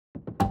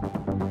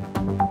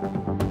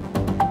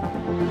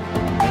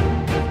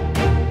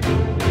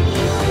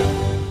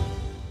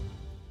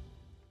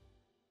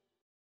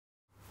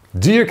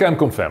Dear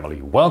ChemCon family,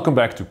 welcome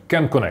back to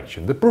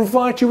ChemConnection that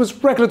provides you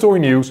with regulatory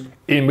news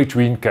in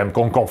between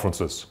ChemCon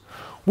conferences.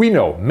 We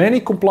know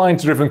many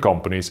compliance-driven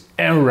companies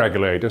and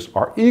regulators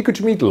are eager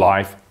to meet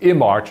live in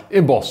March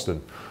in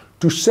Boston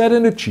to set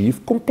and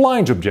achieve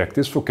compliance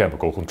objectives for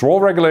chemical control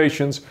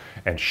regulations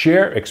and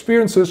share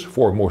experiences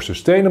for a more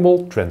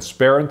sustainable,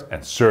 transparent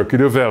and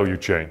circular value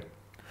chain.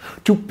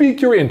 To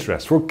pique your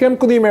interest for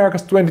ChemCon The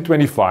Americas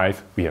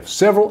 2025, we have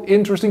several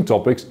interesting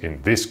topics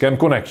in this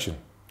ChemConnection.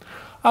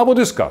 I will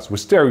discuss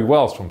with Terry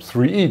Wells from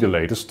 3E the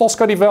latest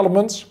TSCA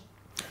developments.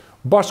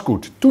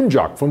 Baskut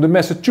Tuncak from the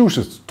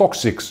Massachusetts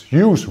Toxic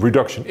Use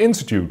Reduction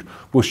Institute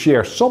will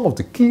share some of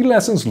the key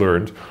lessons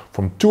learned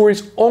from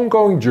TURI's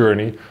ongoing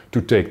journey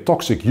to take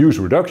toxic use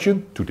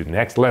reduction to the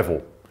next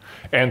level.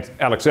 And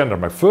Alexandra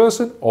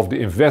McPherson of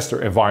the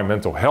Investor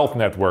Environmental Health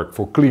Network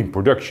for Clean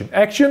Production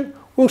Action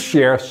will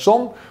share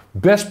some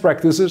best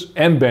practices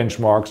and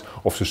benchmarks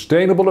of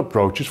sustainable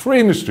approaches for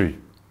industry.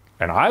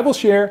 And I will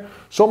share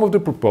some of the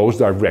proposed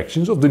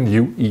directions of the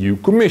new EU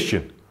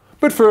Commission.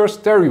 But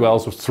first, Terry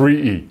Wells of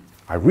 3E.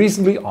 I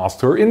recently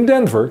asked her in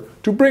Denver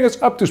to bring us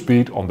up to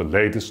speed on the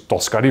latest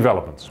TSCA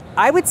developments.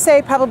 I would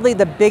say probably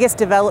the biggest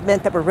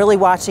development that we're really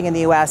watching in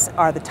the US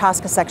are the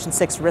TSCA Section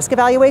 6 risk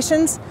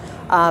evaluations.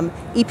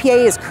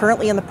 EPA is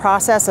currently in the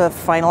process of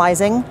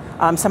finalizing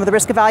some of the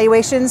risk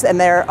evaluations, and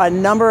there are a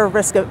number of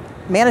risk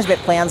management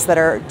plans that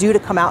are due to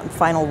come out in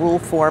final rule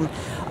form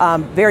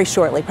very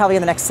shortly, probably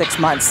in the next 6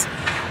 months.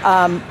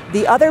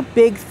 The other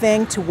big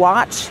thing to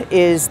watch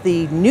is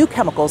the new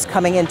chemicals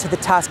coming into the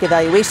TSCA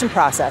evaluation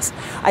process.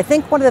 I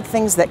think one of the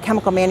things that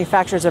chemical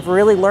manufacturers have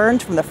really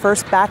learned from the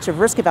first batch of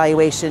risk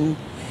evaluation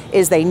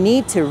is they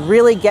need to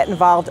really get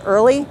involved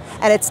early.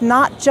 And it's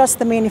not just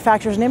the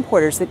manufacturers and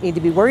importers that need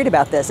to be worried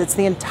about this, it's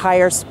the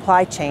entire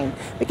supply chain.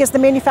 Because the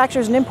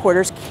manufacturers and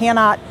importers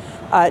cannot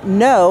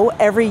know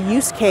every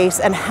use case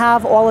and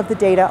have all of the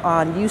data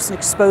on use and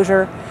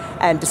exposure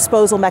and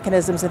disposal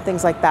mechanisms and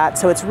things like that.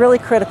 So it's really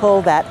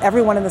critical that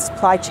everyone in the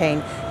supply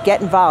chain get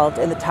involved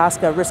in the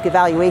TSCA risk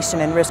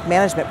evaluation and risk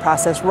management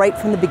process right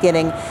from the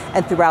beginning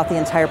and throughout the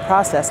entire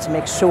process to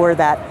make sure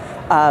that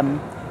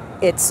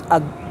it's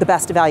the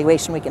best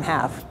evaluation we can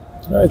have.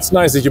 It's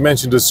nice that you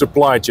mentioned the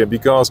supply chain,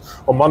 because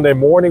on Monday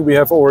morning we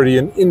have already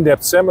an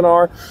in-depth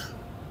seminar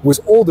with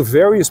all the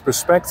various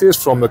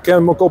perspectives from a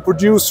chemical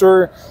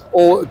producer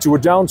to a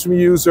downstream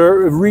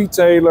user, a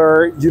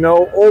retailer,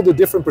 all the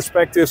different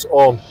perspectives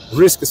on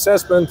risk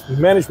assessment,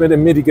 management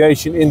and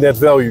mitigation in that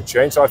value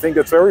chain. So I think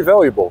that's very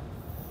valuable.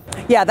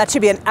 Yeah, that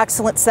should be an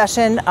excellent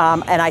session.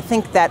 And I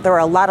think that there are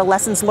a lot of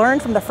lessons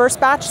learned from the first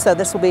batch. So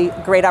this will be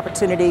a great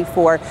opportunity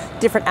for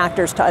different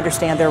actors to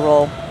understand their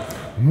role.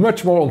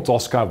 Much more on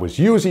TSCA with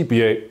US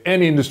EPA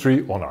and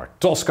industry on our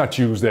TSCA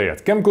Tuesday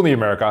at ChemCon The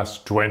Americas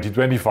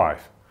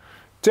 2025.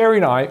 Terry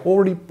and I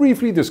already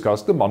briefly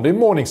discussed the Monday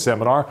morning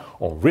seminar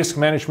on risk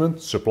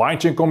management, supply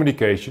chain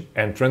communication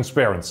and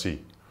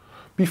transparency.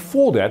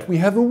 Before that, we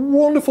have a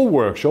wonderful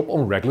workshop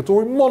on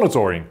regulatory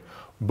monitoring,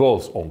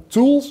 both on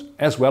tools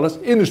as well as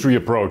industry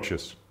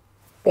approaches.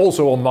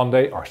 Also on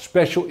Monday, our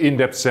special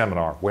in-depth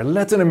seminar where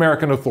Latin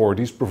American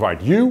authorities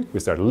provide you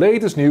with their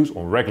latest news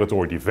on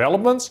regulatory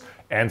developments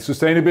and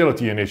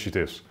sustainability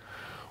initiatives.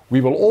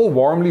 We will all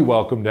warmly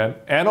welcome them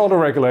and other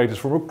regulators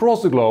from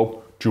across the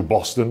globe to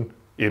Boston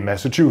in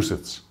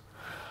Massachusetts.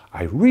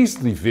 I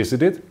recently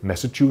visited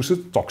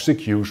Massachusetts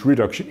Toxic Use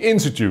Reduction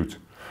Institute.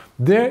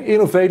 Their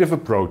innovative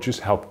approaches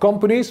help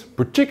companies,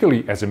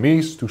 particularly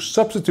SMEs, to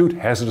substitute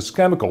hazardous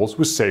chemicals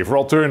with safer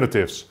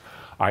alternatives.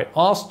 I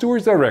asked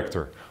TURI's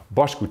director,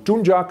 Baskut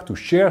Tuncak, to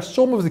share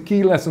some of the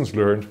key lessons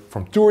learned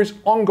from TURI's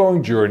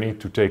ongoing journey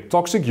to take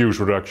toxic use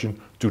reduction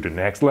to the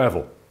next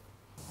level.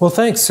 Well,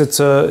 thanks. It's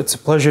a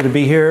pleasure to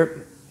be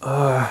here.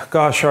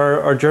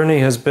 Our journey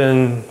has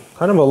been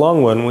kind of a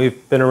long one.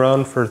 We've been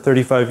around for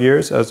 35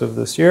 years as of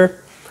this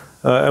year,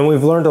 and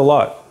we've learned a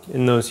lot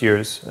in those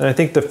years. And I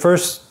think the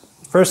first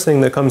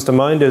thing that comes to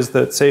mind is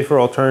that safer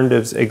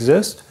alternatives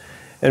exist,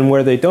 and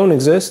where they don't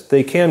exist,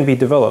 they can be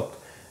developed.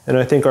 And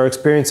I think our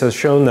experience has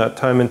shown that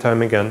time and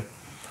time again.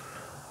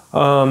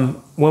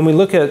 When we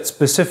look at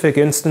specific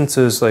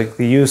instances like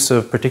the use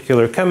of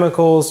particular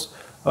chemicals,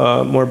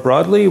 more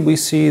broadly, we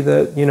see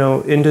that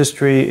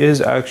industry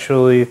is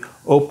actually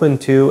open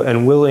to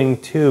and willing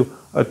to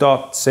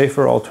adopt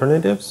safer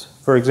alternatives.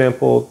 For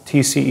example,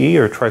 TCE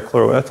or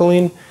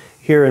trichloroethylene.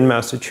 Here in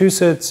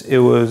Massachusetts, it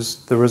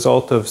was the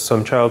result of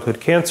some childhood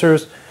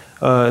cancers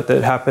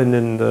that happened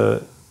in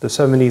the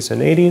 70s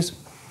and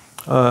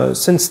 80s.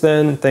 Since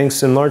then,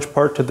 thanks in large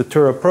part to the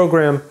TURI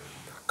program,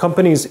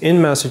 companies in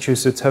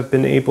Massachusetts have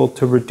been able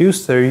to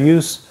reduce their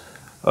use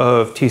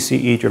of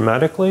TCE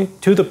dramatically,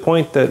 to the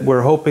point that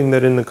we're hoping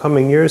that in the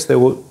coming years there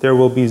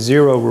will be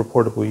zero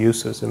reportable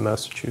uses in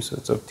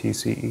Massachusetts of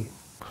TCE.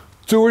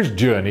 TURI's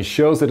journey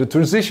shows that a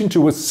transition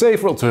towards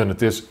safer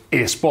alternatives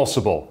is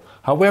possible.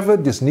 However,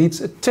 this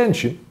needs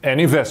attention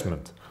and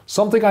investment,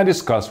 something I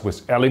discussed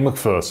with Alexandra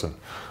McPherson.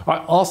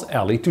 I asked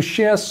Ali to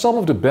share some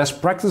of the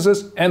best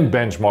practices and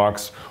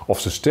benchmarks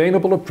of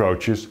sustainable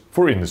approaches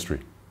for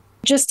industry.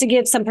 Just to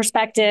give some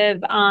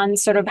perspective on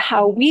sort of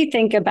how we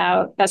think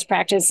about best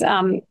practice,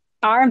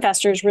 our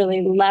investors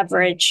really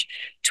leverage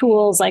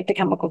tools like the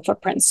Chemical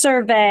Footprint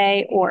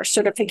Survey or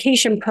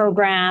certification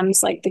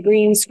programs like the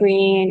Green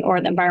Screen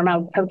or the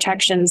Environmental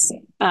Protection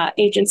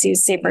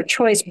Agency's Safer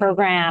Choice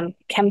Program,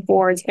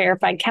 ChemFor's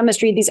Verified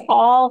Chemistry. These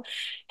all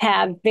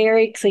have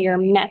very clear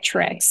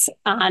metrics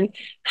on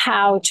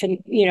how to,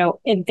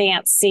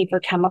 advance safer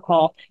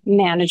chemical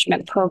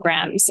management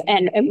programs.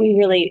 And we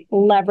really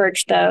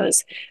leverage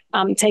those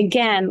to,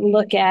 again,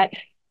 look at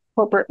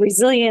corporate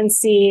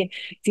resiliency,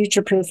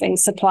 future-proofing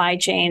supply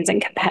chains,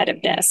 and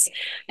competitiveness.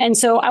 And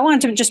so I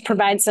wanted to just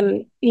provide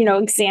some,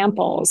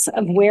 examples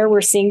of where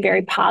we're seeing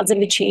very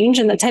positive change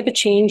and the type of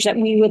change that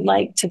we would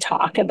like to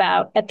talk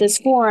about at this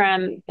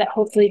forum that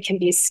hopefully can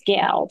be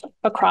scaled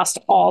across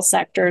all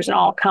sectors and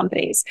all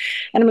companies.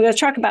 And I'm going to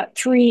talk about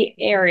three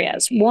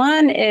areas.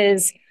 One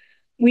is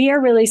we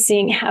are really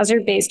seeing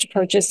hazard-based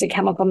approaches to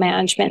chemical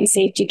management and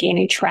safety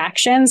gaining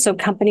traction. So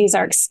companies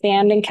are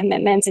expanding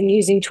commitments and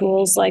using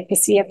tools like the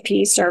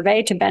CFP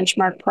survey to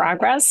benchmark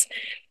progress.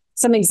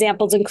 Some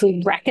examples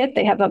include Reckitt.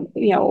 They have a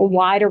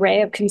wide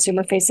array of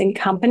consumer-facing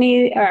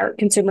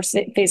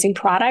consumer-facing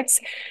products.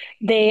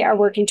 They are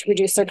working to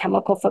reduce their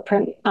chemical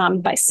footprint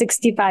by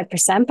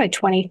 65% by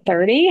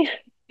 2030.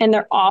 And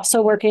they're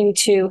also working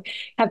to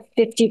have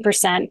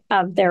 50%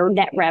 of their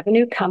net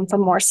revenue come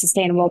from more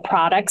sustainable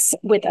products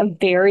with a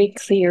very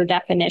clear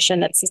definition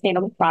that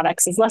sustainable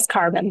products is less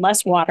carbon,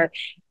 less water,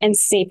 and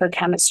safer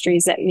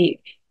chemistries that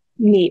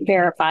meet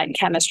verified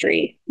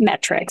chemistry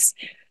metrics.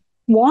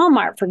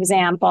 Walmart, for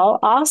example,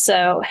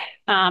 also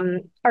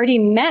already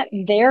met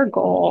their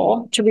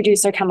goal to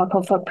reduce their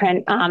chemical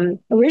footprint.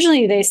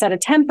 Originally, they set a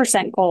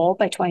 10% goal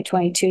by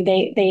 2022.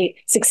 They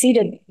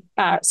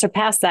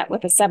surpassed that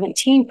with a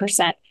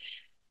 17%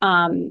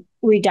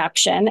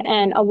 reduction.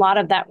 And a lot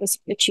of that was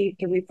achieved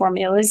through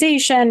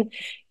reformulation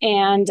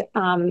and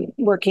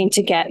working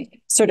to get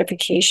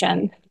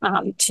certification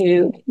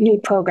to new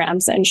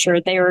programs that ensure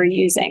they were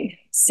using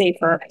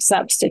safer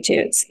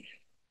substitutes.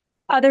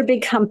 Other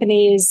big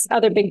companies,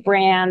 other big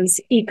brands,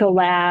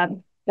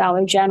 Ecolab,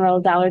 Dollar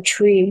General, Dollar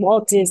Tree,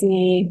 Walt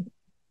Disney,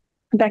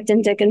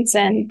 Becton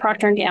Dickinson,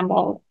 Procter &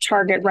 Gamble,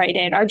 Target, Rite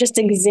Aid are just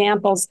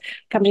examples.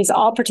 Companies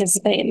all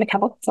participate in the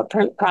Chemical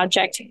Footprint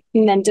Project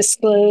and then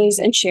disclose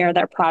and share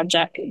their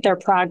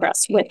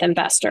progress with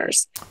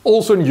investors.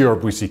 Also in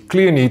Europe, we see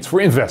clear needs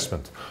for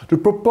investment. The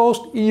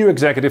proposed EU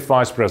Executive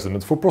Vice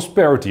President for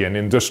Prosperity and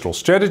Industrial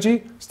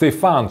Strategy,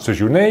 Stéphane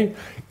Séjourné,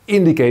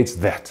 indicates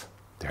that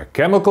their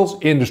chemicals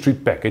industry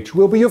package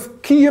will be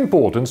of key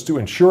importance to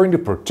ensuring the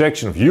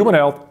protection of human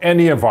health and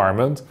the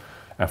environment,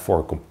 and for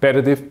a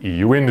competitive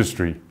EU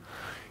industry.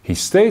 He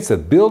states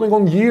that building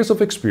on years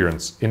of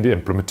experience in the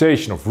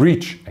implementation of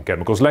REACH and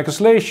chemicals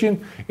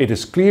legislation, it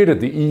is clear that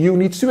the EU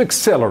needs to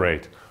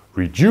accelerate,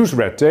 reduce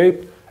red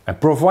tape,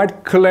 and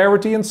provide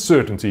clarity and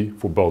certainty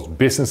for both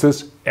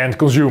businesses and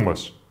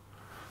consumers.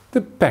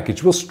 The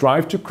package will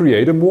strive to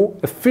create a more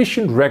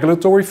efficient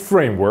regulatory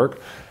framework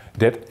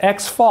that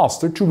acts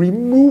faster to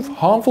remove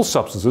harmful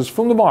substances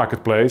from the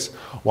marketplace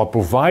while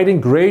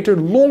providing greater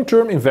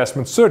long-term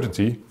investment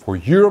certainty for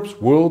Europe's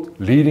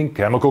world-leading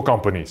chemical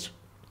companies.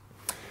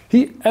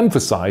 He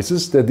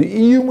emphasizes that the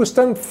EU must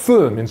stand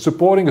firm in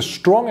supporting a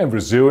strong and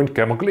resilient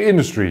chemical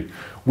industry,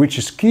 which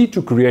is key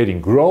to creating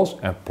growth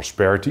and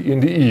prosperity in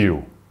the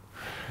EU.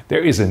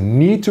 There is a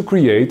need to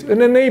create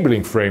an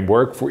enabling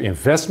framework for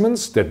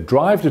investments that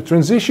drive the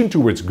transition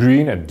towards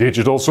green and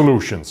digital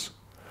solutions.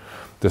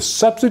 The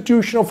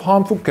substitution of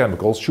harmful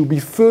chemicals should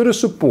be further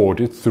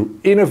supported through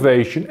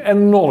innovation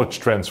and knowledge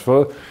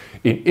transfer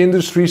in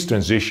industry's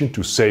transition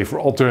to safer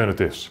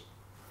alternatives.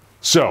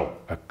 So,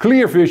 a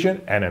clear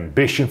vision and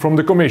ambition from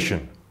the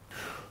Commission.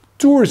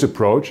 TURI's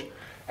approach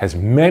has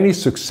many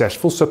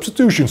successful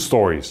substitution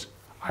stories.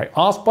 I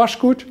asked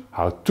Baskut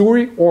how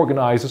TURI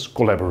organizes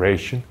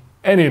collaboration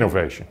and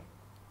innovation.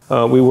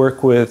 We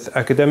work with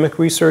academic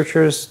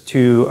researchers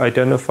to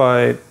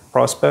identify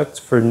prospects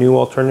for new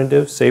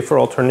alternatives, safer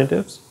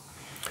alternatives.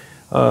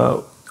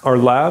 Our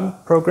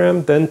lab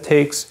program then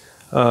takes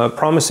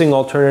promising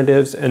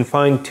alternatives and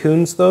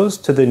fine-tunes those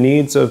to the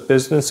needs of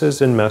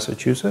businesses in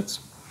Massachusetts.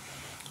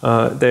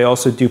 They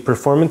also do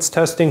performance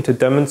testing to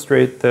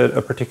demonstrate that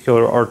a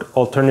particular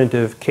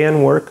alternative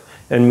can work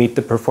and meet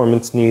the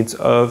performance needs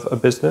of a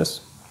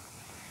business.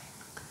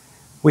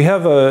 We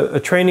have a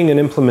training and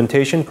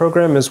implementation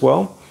program as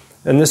well.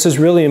 And this is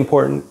really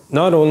important,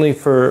 not only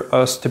for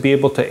us to be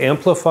able to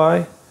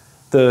amplify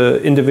the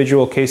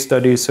individual case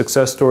studies,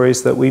 success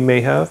stories that we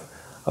may have,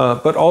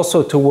 but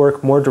also to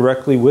work more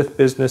directly with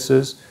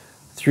businesses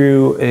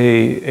through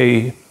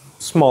a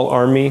small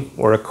army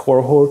or a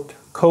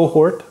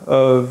cohort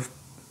of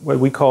what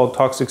we call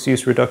toxics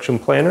use reduction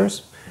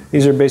planners.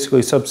 These are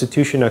basically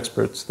substitution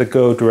experts that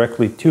go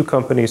directly to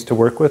companies to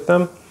work with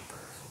them.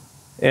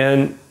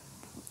 And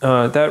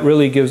that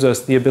really gives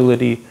us the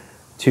ability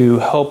to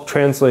help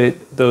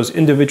translate those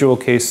individual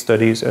case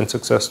studies and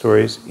success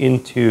stories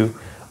into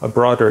a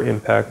broader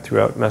impact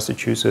throughout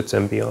Massachusetts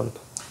and beyond.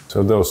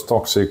 So those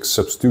toxic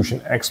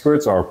substitution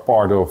experts are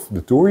part of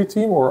the TURI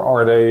team, or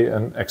are they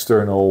an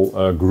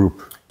external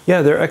group?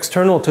 Yeah, they're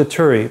external to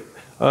TURI.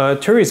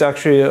 TURI is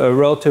actually a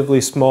relatively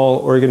small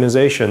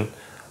organization,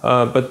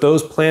 but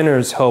those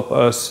planners help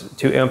us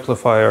to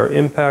amplify our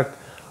impact.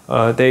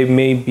 They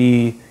may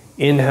be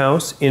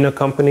in-house in a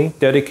company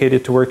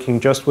dedicated to working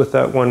just with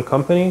that one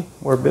company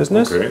or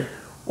business, okay,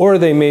 or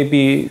they may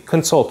be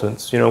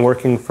consultants,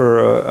 working for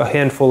a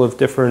handful of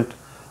different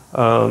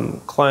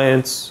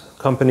clients,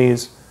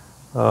 companies,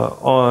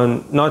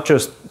 on not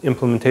just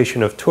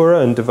implementation of TURA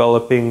and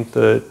developing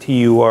the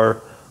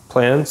TUR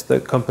plans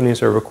that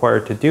companies are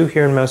required to do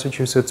here in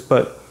Massachusetts,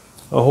 but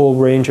a whole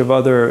range of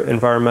other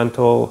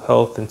environmental,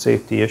 health, and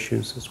safety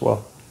issues as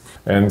well.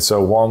 And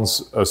so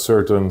once a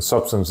certain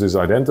substance is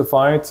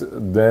identified,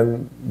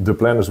 then the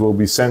planners will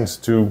be sent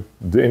to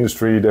the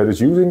industry that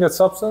is using that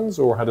substance,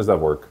 or how does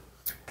that work?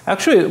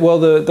 Actually, well,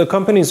 the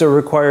companies are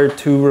required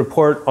to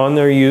report on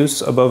their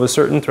use above a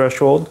certain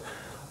threshold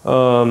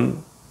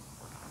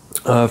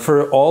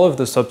for all of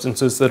the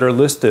substances that are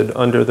listed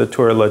under the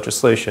TURA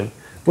legislation,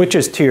 which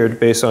is tiered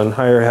based on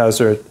higher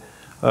hazard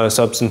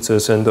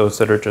substances and those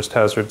that are just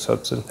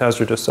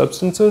hazardous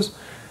substances.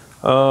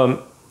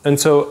 And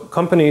so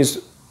companies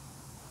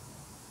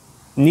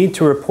need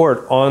to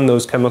report on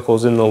those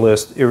chemicals in the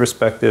list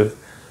irrespective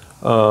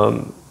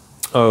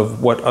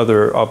of what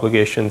other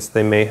obligations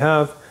they may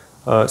have.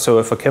 So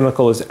if a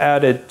chemical is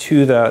added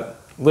to that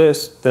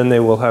list, then they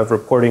will have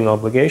reporting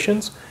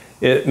obligations.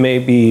 It may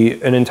be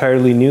an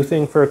entirely new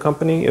thing for a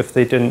company if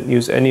they didn't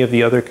use any of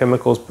the other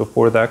chemicals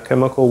before that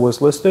chemical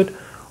was listed,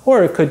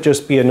 or it could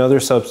just be another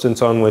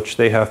substance on which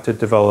they have to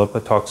develop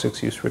a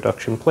toxics use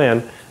reduction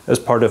plan as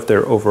part of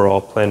their overall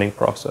planning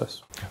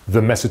process.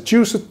 The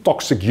Massachusetts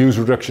Toxic Use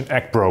Reduction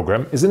Act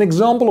program is an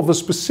example of a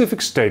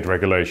specific state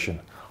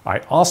regulation.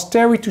 I asked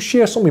Terry to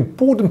share some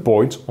important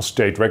points on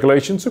state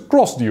regulations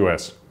across the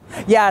US.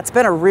 Yeah, it's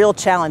been a real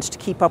challenge to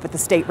keep up with the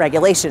state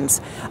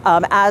regulations.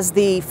 As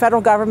the federal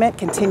government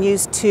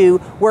continues to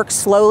work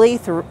slowly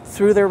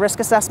through their risk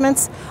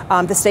assessments,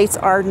 the states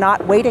are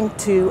not waiting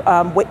to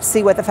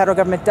see what the federal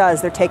government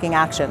does. They're taking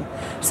action.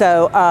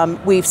 So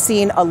we've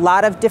seen a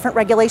lot of different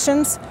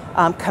regulations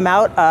come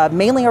out,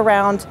 mainly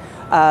around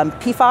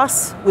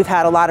PFAS. We've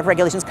had a lot of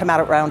regulations come out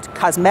around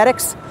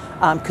cosmetics,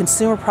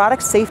 consumer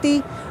product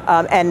safety,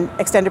 and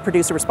extended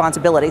producer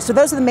responsibility. So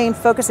those are the main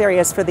focus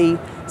areas for the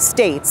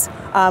states.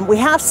 We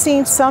have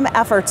seen some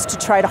efforts to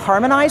try to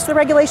harmonize the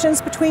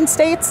regulations between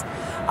states,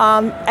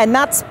 and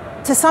that's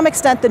to some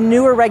extent the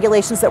newer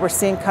regulations that we're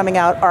seeing coming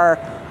out are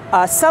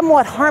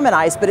somewhat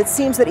harmonized, but it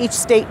seems that each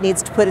state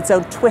needs to put its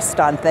own twist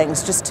on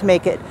things just to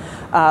make it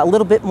a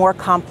little bit more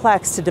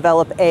complex to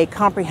develop a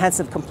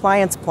comprehensive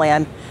compliance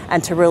plan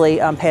and to really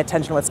pay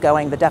attention to what's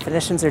going. The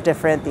definitions are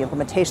different, the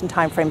implementation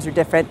timeframes are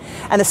different,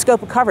 and the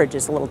scope of coverage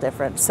is a little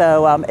different.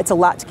 So it's a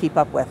lot to keep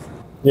up with.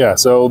 Yeah,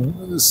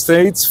 so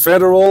states,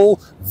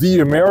 federal, the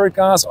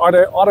Americas, are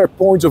there other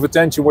points of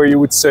attention where you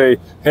would say,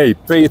 hey,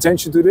 pay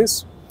attention to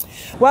this?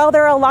 Well,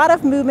 there are a lot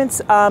of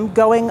movements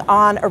going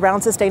on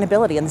around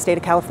sustainability in the state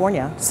of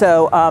California.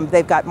 So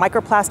they've got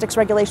microplastics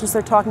regulations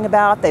they're talking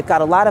about. They've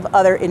got a lot of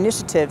other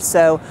initiatives.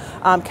 So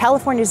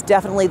California is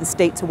definitely the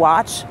state to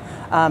watch.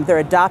 They're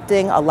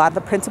adopting a lot of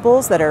the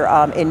principles that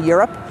are in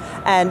Europe.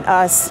 And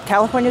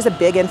California is a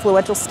big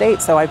influential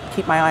state, so I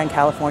keep my eye on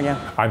California.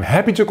 I'm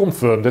happy to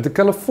confirm that the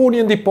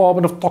Californian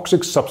Department of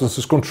Toxic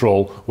Substances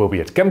Control will be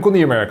at ChemCon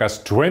The Americas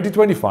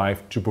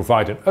 2025 to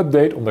provide an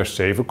update on their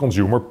safer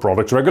consumer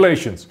products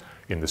regulations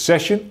in the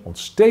session on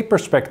state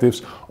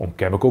perspectives on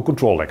chemical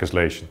control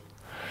legislation.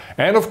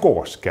 And of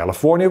course,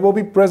 California will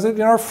be present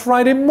in our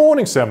Friday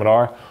morning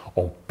seminar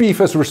on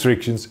PFAS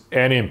restrictions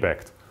and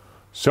impact.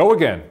 So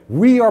again,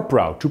 we are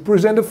proud to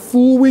present a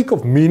full week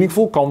of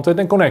meaningful content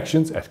and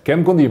connections at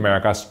ChemCon The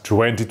Americas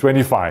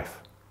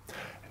 2025.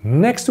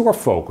 Next to our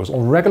focus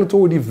on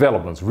regulatory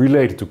developments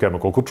related to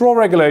chemical control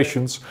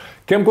regulations,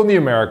 ChemCon The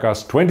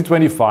Americas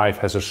 2025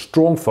 has a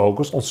strong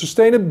focus on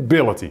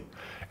sustainability.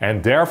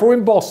 And therefore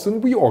in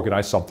Boston we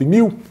organize something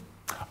new.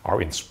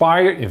 Our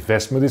Inspire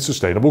Investment in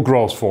Sustainable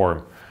Growth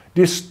Forum.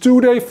 This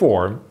two-day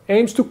forum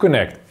aims to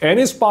connect and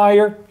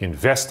inspire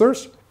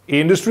investors,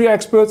 industry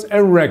experts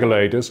and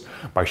regulators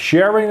by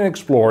sharing and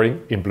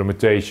exploring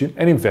implementation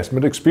and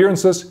investment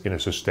experiences in a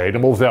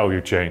sustainable value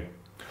chain.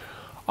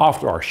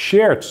 After our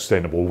shared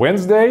Sustainable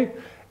Wednesday,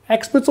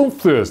 experts on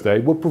Thursday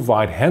will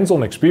provide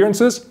hands-on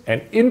experiences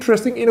and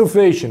interesting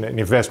innovation and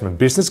investment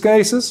business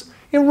cases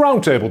in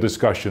roundtable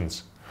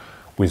discussions,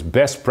 with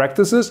best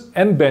practices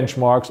and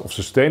benchmarks of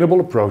sustainable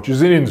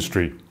approaches in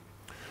industry.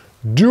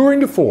 During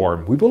the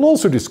forum, we will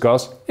also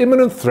discuss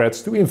imminent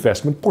threats to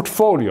investment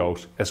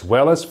portfolios, as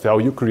well as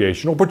value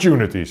creation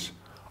opportunities.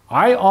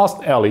 I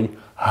asked Ellie,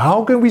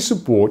 how can we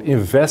support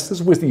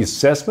investors with the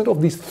assessment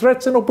of these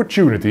threats and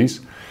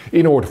opportunities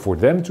in order for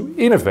them to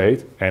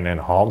innovate and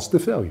enhance the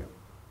value?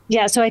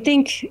 Yeah, so I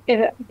think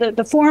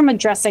the forum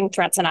addressing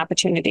threats and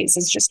opportunities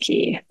is just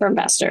key for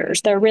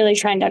investors. They're really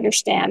trying to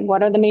understand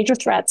what are the major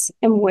threats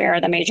and where are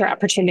the major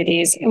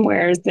opportunities and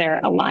where is their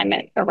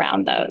alignment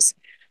around those.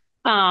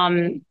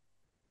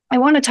 I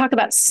want to talk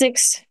about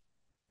 6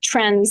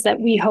 trends that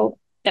we hope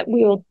that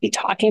we will be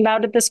talking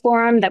about at this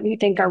forum that we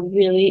think are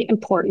really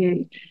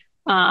important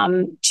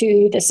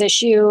to this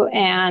issue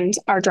and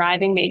are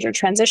driving major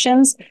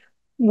transitions.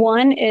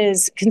 One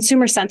is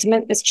consumer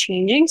sentiment is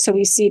changing. So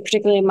we see,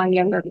 particularly among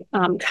younger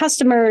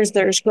customers,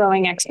 there's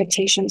growing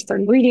expectations for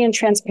ingredient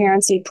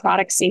transparency,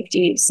 product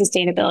safety,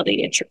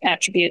 sustainability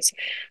attributes.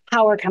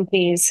 How are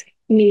companies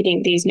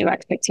meeting these new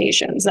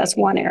expectations? That's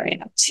one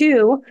area.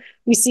 2,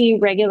 we see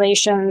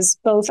regulations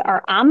both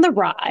are on the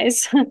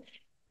rise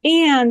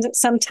and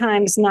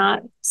sometimes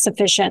not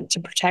sufficient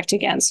to protect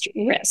against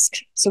risk.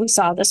 So we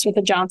saw this with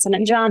the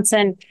Johnson &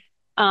 Johnson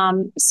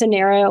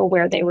scenario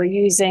where they were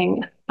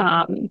using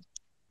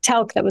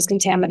talc that was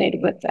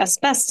contaminated with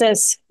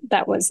asbestos.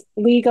 That was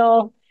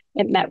legal.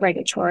 It met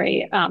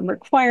regulatory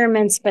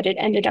requirements, but it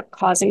ended up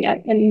causing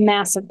a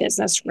massive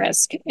business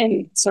risk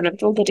in sort of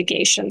the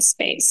litigation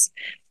space.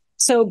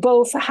 So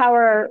both how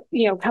are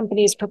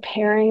companies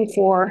preparing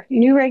for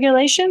new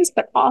regulations,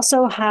 but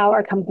also how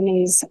are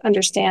companies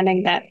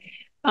understanding that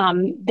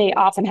they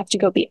often have to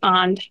go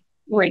beyond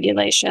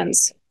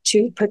regulations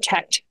to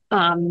protect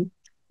and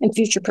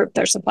future-proof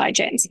their supply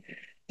chains.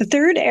 The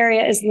third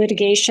area is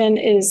litigation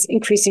is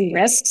increasing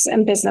risks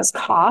and business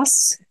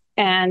costs,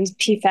 and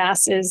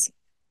PFAS is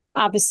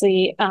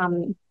obviously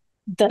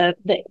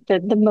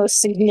the most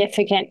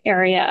significant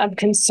area of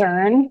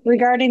concern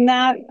regarding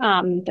that.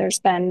 There's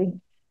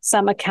been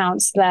some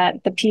accounts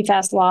that the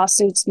PFAS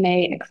lawsuits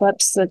may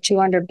eclipse the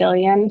 $200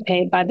 billion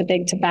paid by the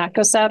big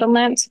tobacco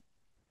settlement.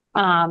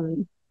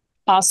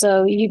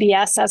 Also,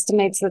 UBS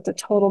estimates that the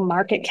total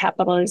market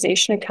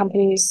capitalization of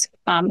companies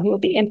who will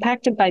be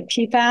impacted by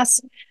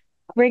PFAS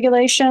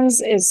regulations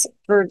is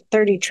for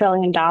 $30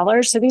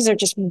 trillion. So these are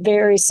just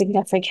very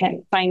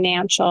significant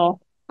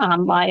financial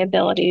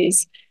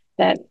liabilities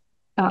that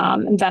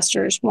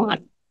investors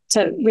want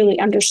to really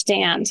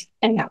understand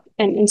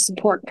and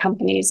support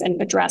companies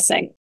in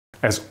addressing.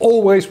 As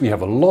always, we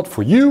have a lot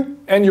for you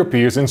and your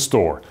peers in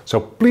store.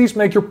 So please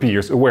make your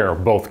peers aware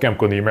of both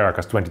ChemCon The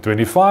Americas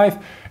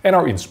 2025 and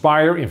our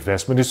Inspire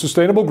Investment in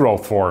Sustainable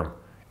Growth Forum.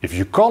 If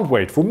you can't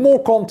wait for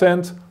more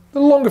content, the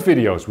longer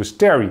videos with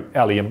Terry,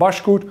 Ellie and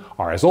Baskut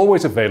are as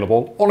always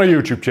available on our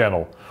YouTube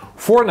channel.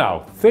 For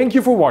now, thank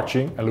you for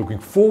watching and looking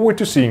forward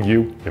to seeing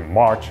you in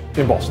March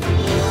in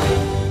Boston.